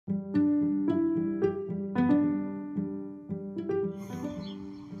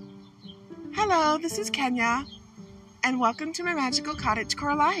Hello, this is Kenya, and welcome to my magical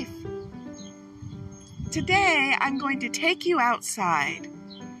cottagecore life. Today, I'm going to take you outside,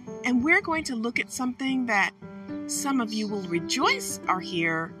 and we're going to look at something that some of you will rejoice are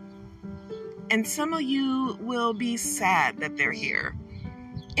here, and some of you will be sad that they're here.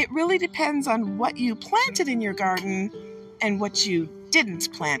 It really depends on what you planted in your garden and what you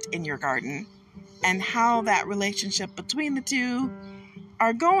didn't plant in your garden, and how that relationship between the two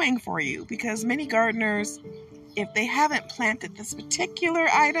are going for you, because many gardeners, if they haven't planted this particular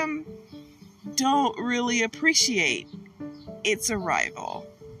item, don't really appreciate its arrival.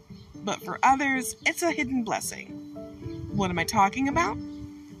 But for others, it's a hidden blessing. What am I talking about?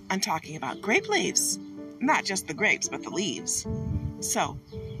 I'm talking about grape leaves. Not just the grapes, but the leaves. So,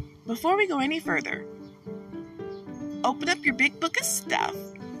 before we go any further, open up your big book of stuff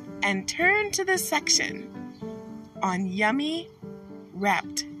and turn to the section on yummy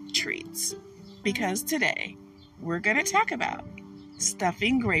wrapped treats, because today we're going to talk about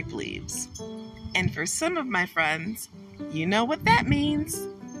stuffing grape leaves. And for some of my friends, you know what that means: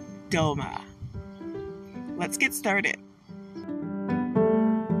 Dolma. Let's get started.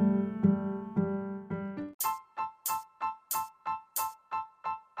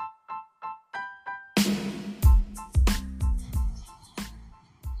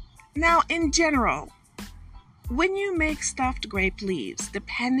 Now, in general, when you make stuffed grape leaves,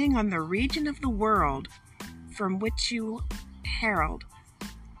 depending on the region of the world from which you herald,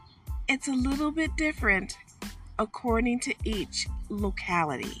 it's a little bit different according to each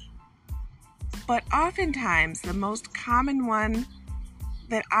locality. But oftentimes, the most common one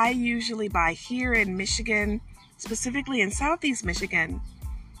that I usually buy here in Michigan, specifically in Southeast Michigan,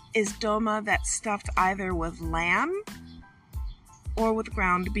 is Dolma that's stuffed either with lamb or with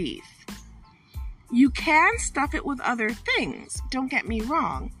ground beef. You can stuff it with other things, don't get me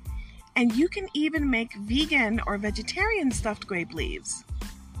wrong, and you can even make vegan or vegetarian stuffed grape leaves.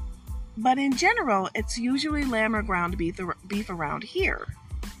 But in general, it's usually lamb or ground beef around here.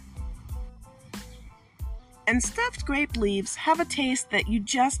 And stuffed grape leaves have a taste that you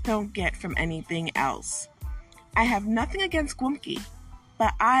just don't get from anything else. I have nothing against guamki,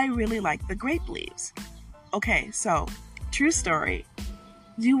 but I really like the grape leaves. Okay, so, true story.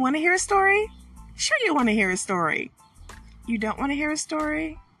 Do you want to hear a story? Sure you want to hear a story. You don't want to hear a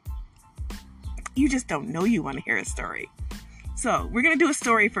story? You just don't know you want to hear a story. So, we're going to do a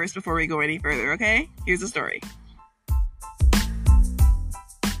story first before we go any further, okay? Here's a story.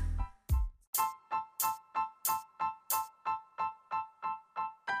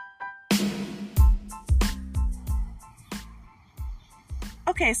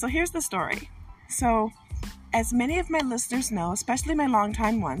 Okay, so here's the story. So, as many of my listeners know, especially my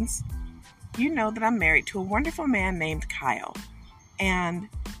longtime ones, you know that I'm married to a wonderful man named Kyle. And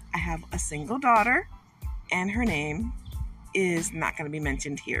I have a single daughter, and her name is not going to be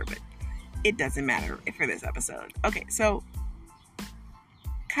mentioned here, but it doesn't matter for this episode. Okay, so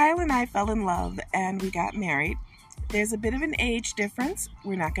Kyle and I fell in love, and we got married. There's a bit of an age difference.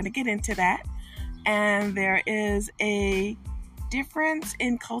 We're not going to get into that. And there is a difference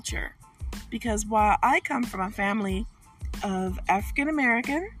in culture, because while I come from a family of African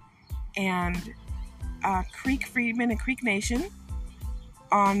American and Creek Freedmen and Creek Nation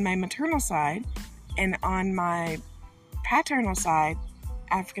on my maternal side, and on my paternal side,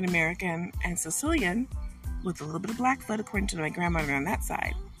 African American and Sicilian, with a little bit of Blackfoot according to my grandmother on that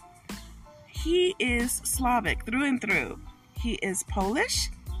side, he is Slavic through and through. He is Polish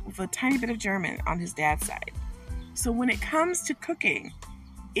with a tiny bit of German on his dad's side. So when it comes to cooking,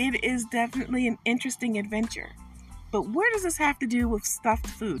 it is definitely an interesting adventure. But where does this have to do with stuffed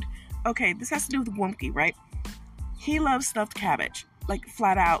food? Okay, this has to do with guamki, right? He loves stuffed cabbage, like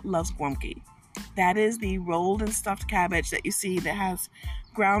flat out loves guamki. That is the rolled and stuffed cabbage that you see that has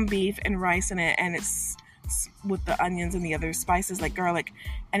ground beef and rice in it, and it's with the onions and the other spices like garlic,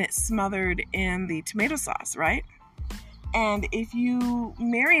 and it's smothered in the tomato sauce, right? And if you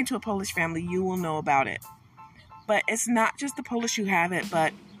marry into a Polish family, you will know about it. But it's not just the Polish who have it,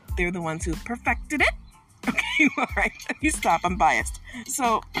 but they're the ones who perfected it. Okay, all right, let me stop. I'm biased.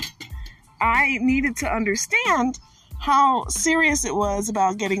 So I needed to understand how serious it was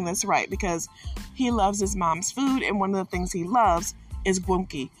about getting this right, because he loves his mom's food, and one of the things he loves is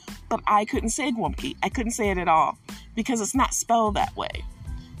guamki. But I couldn't say guamki. I couldn't say it at all, because it's not spelled that way.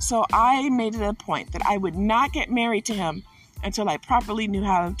 So I made it a point that I would not get married to him until I properly knew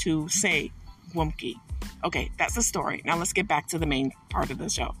how to say guamki. Okay, that's the story. Now let's get back to the main part of the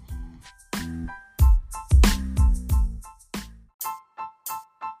show.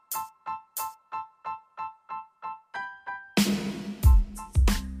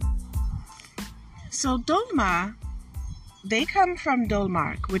 So dolma, they come from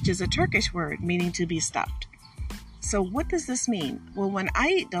dolmak, which is a Turkish word meaning to be stuffed. So what does this mean? Well, when I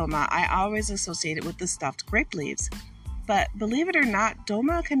eat dolma, I always associate it with the stuffed grape leaves. But believe it or not,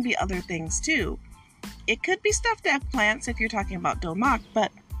 dolma can be other things too. It could be stuffed eggplants if you're talking about dolmak,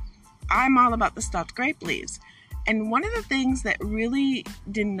 but I'm all about the stuffed grape leaves. And one of the things that really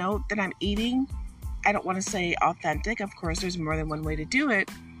denote that I'm eating, I don't want to say authentic, of course there's more than one way to do it,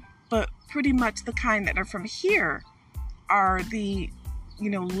 but pretty much the kind that are from here are the,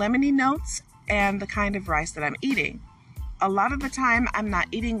 lemony notes and the kind of rice that I'm eating. A lot of the time I'm not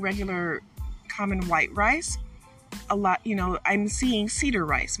eating regular common white rice. I'm seeing cedar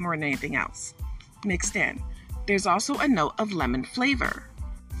rice more than anything else mixed in. There's also a note of lemon flavor.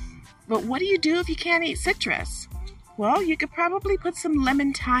 But what do you do if you can't eat citrus? Well, you could probably put some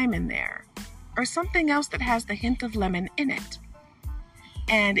lemon thyme in there, or something else that has the hint of lemon in it.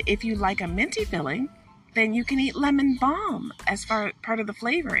 And if you like a minty filling, then you can eat lemon balm as part of the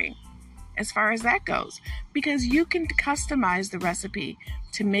flavoring, as far as that goes, because you can customize the recipe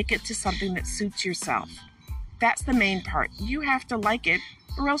to make it to something that suits yourself. That's the main part. You have to like it,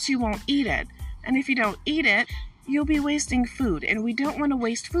 or else you won't eat it. And if you don't eat it, you'll be wasting food, and we don't want to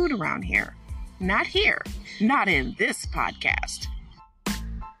waste food around here. Not here. Not in this podcast.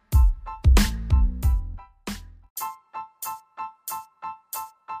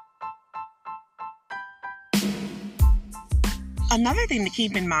 Another thing to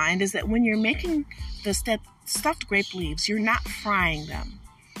keep in mind is that when you're making the stuffed grape leaves, you're not frying them.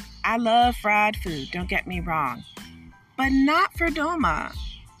 I love fried food, don't get me wrong, but not for dolma.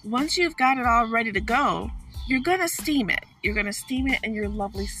 Once you've got it all ready to go, you're going to steam it. You're going to steam it in your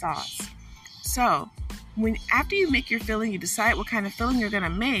lovely sauce. So, after you make your filling, you decide what kind of filling you're going to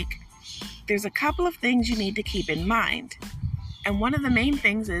make, there's a couple of things you need to keep in mind. And one of the main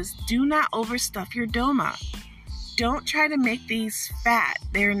things is do not overstuff your dolma. Don't try to make these fat.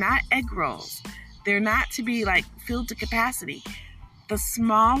 They're not egg rolls. They're not to be filled to capacity. The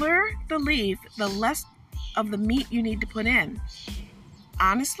smaller the leaf, the less of the meat you need to put in.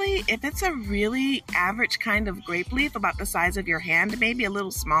 Honestly, if it's a really average kind of grape leaf, about the size of your hand, maybe a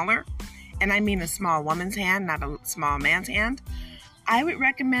little smaller, and I mean a small woman's hand, not a small man's hand, I would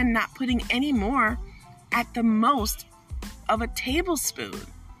recommend not putting any more, at the most, of a tablespoon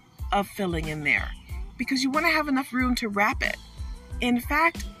of filling in there, because you want to have enough room to wrap it. In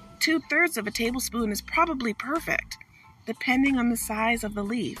fact, 2/3 of a tablespoon is probably perfect, depending on the size of the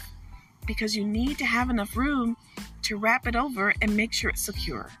leaf, because you need to have enough room to wrap it over and make sure it's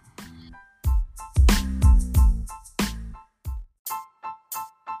secure.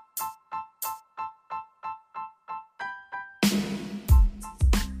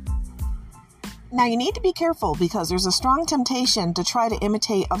 Now you need to be careful because there's a strong temptation to try to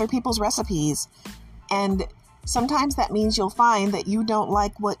imitate other people's recipes, and sometimes that means you'll find that you don't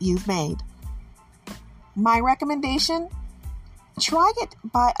like what you've made. My recommendation: try it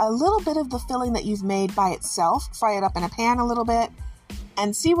by a little bit of the filling that you've made by itself, fry it up in a pan a little bit,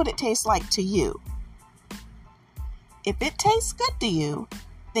 and see what it tastes like to you. If it tastes good to you,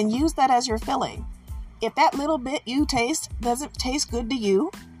 then use that as your filling. If that little bit you taste doesn't taste good to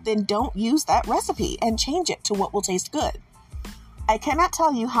you, then don't use that recipe and change it to what will taste good. I cannot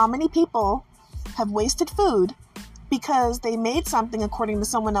tell you how many people have wasted food because they made something according to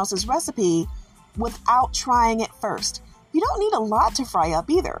someone else's recipe without trying it first. You don't need a lot to fry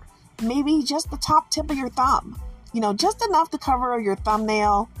up either. Maybe just the top tip of your thumb. Just enough to cover your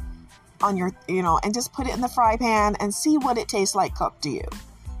thumbnail on your, and just put it in the fry pan and see what it tastes like cooked to you.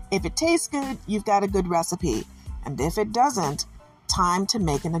 If it tastes good, you've got a good recipe. And if it doesn't, time to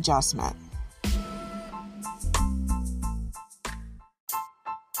make an adjustment.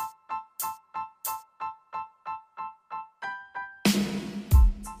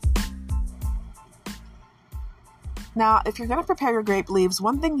 Now, if you're going to prepare your grape leaves,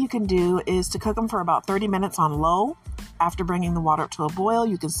 one thing you can do is to cook them for about 30 minutes on low. After bringing the water up to a boil,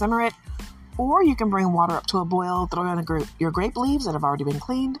 you can simmer it, or you can bring water up to a boil, throw in your grape leaves that have already been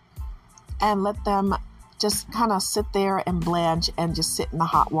cleaned, and let them just kind of sit there and blanch and just sit in the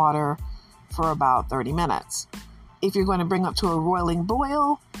hot water for about 30 minutes. If you're going to bring up to a roiling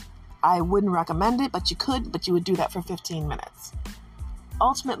boil, I wouldn't recommend it, but you would do that for 15 minutes.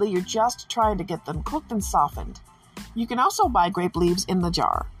 Ultimately, you're just trying to get them cooked and softened. You can also buy grape leaves in the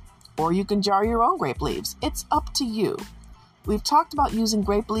jar, or you can jar your own grape leaves. It's up to you. We've talked about using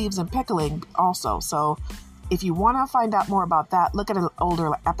grape leaves in pickling also, so if you want to find out more about that, look at an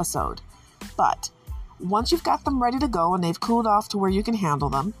older episode. But once you've got them ready to go and they've cooled off to where you can handle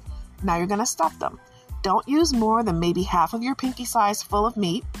them, now you're going to stuff them. Don't use more than maybe half of your pinky size full of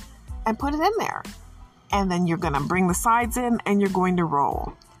meat and put it in there. And then you're going to bring the sides in and you're going to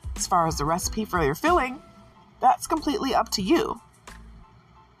roll. As far as the recipe for your filling, that's completely up to you.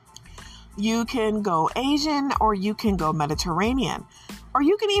 You can go Asian or you can go Mediterranean, or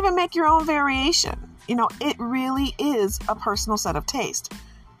you can even make your own variation. It really is a personal set of taste.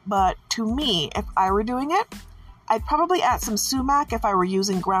 But to me, if I were doing it, I'd probably add some sumac if I were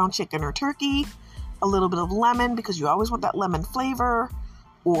using ground chicken or turkey, a little bit of lemon because you always want that lemon flavor,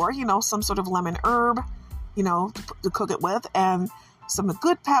 or, some sort of lemon herb, to cook it with, and some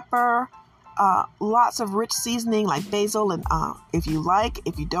good pepper, lots of rich seasoning like basil, and if you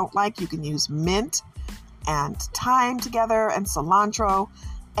don't like, you can use mint and thyme together and cilantro,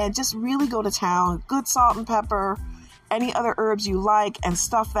 and just really go to town. Good salt and pepper, any other herbs you like, and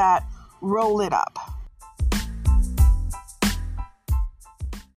stuff that, roll it up.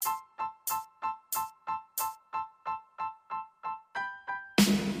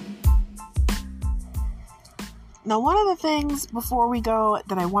 Now, one of the things before we go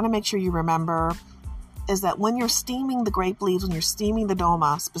that I want to make sure you remember is that when you're steaming the grape leaves, when you're steaming the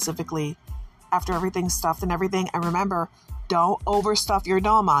dolma specifically, after everything's stuffed and everything, and remember, don't overstuff your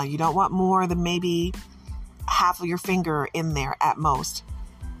dolma. You don't want more than maybe half of your finger in there at most.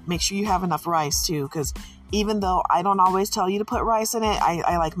 Make sure you have enough rice too, because even though I don't always tell you to put rice in it,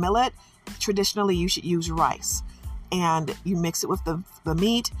 I like millet. Traditionally, you should use rice. And you mix it with the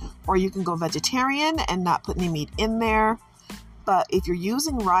meat, or you can go vegetarian and not put any meat in there. But if you're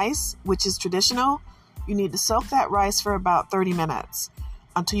using rice, which is traditional, you need to soak that rice for about 30 minutes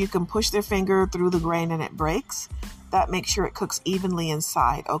until you can push their finger through the grain and it breaks. That makes sure it cooks evenly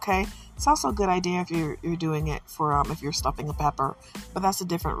inside, okay? It's also a good idea if you're doing it for if you're stuffing a pepper, but that's a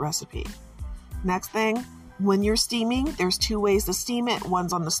different recipe. Next thing, when you're steaming, there's 2 ways to steam it.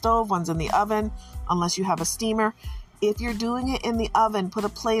 One's on the stove, one's in the oven, unless you have a steamer. If you're doing it in the oven, put a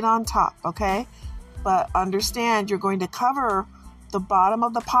plate on top, okay? But understand you're going to cover the bottom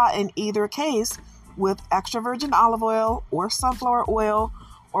of the pot in either case with extra virgin olive oil or sunflower oil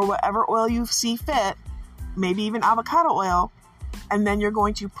or whatever oil you see fit, maybe even avocado oil. And then you're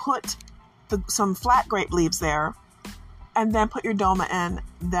going to put some flat grape leaves there, and then put your dolma in,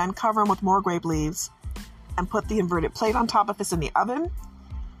 then cover them with more grape leaves and put the inverted plate on top if it's in the oven,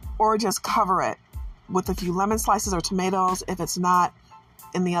 or just cover it with a few lemon slices or tomatoes if it's not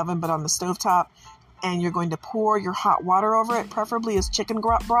in the oven but on the stovetop, and you're going to pour your hot water over it. Preferably is chicken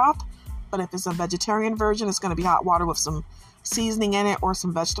broth, but if it's a vegetarian version, it's going to be hot water with some seasoning in it or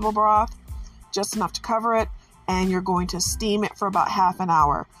some vegetable broth, just enough to cover it, and you're going to steam it for about half an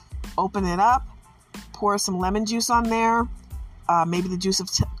hour. Open it up, pour some lemon juice on there, maybe the juice of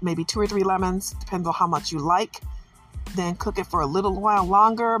maybe 2 or 3 lemons, depends on how much you like. Then cook it for a little while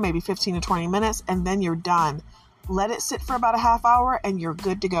longer, maybe 15 to 20 minutes, and then you're done. Let it sit for about a half hour and you're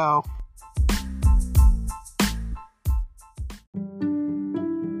good to go.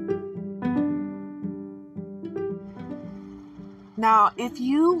 Now, if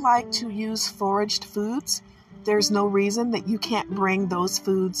you like to use foraged foods, there's no reason that you can't bring those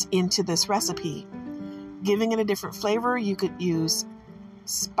foods into this recipe. Giving it a different flavor, you could use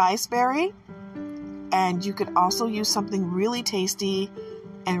spiceberry, and you could also use something really tasty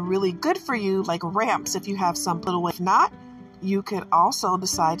and really good for you, like ramps, if you have some put away. If not, you could also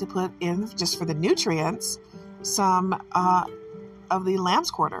decide to put in, just for the nutrients, some of the lamb's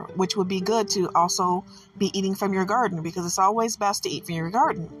quarter, which would be good to also be eating from your garden, because it's always best to eat from your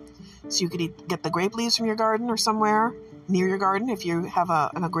garden. So you could get the grape leaves from your garden or somewhere near your garden if you have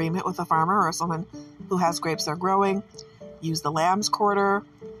an agreement with a farmer or someone who has grapes they're growing. Use the lamb's quarter.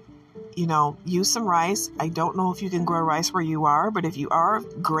 Use some rice. I don't know if you can grow rice where you are, but if you are,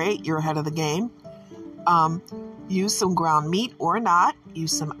 great, you're ahead of the game. Use some ground meat or not.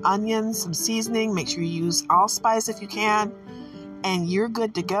 Use some onions, some seasoning. Make sure you use allspice if you can, and you're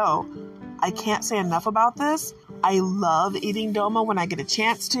good to go. I can't say enough about this. I love eating dolma when I get a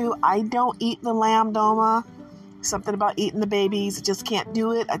chance to. I don't eat the lamb dolma. Something about eating the babies, I just can't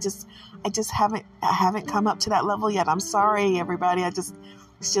do it. I just haven't come up to that level yet. I'm sorry, everybody.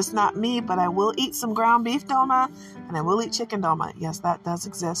 It's just not me, but I will eat some ground beef dolma, and I will eat chicken dolma. Yes, that does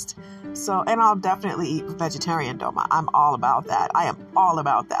exist. So, and I'll definitely eat vegetarian dolma. I'm all about that. I am all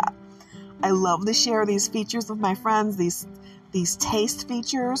about that. I love to share these features with my friends, these taste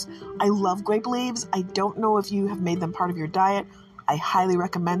features. I love grape leaves. I don't know if you have made them part of your diet. I highly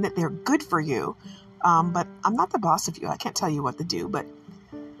recommend it. They're good for you. But I'm not the boss of you. I can't tell you what to do, but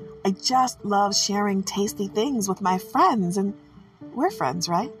I just love sharing tasty things with my friends, and we're friends,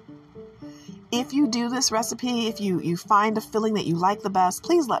 right? If you do this recipe, if you find a filling that you like the best,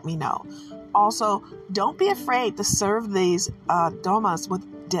 please let me know. Also, don't be afraid to serve these dolmas with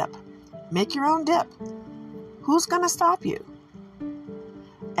dip. Make your own dip. who's going to stop you?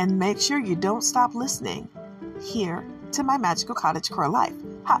 And make sure you don't stop listening here to my Magical Cottagecore Life.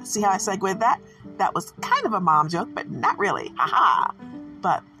 Ha, see how I segued that? That was kind of a mom joke, but not really. Ha-ha.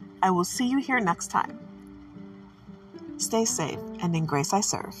 But I will see you here next time. Stay safe, and in grace I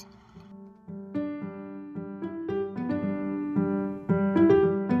serve.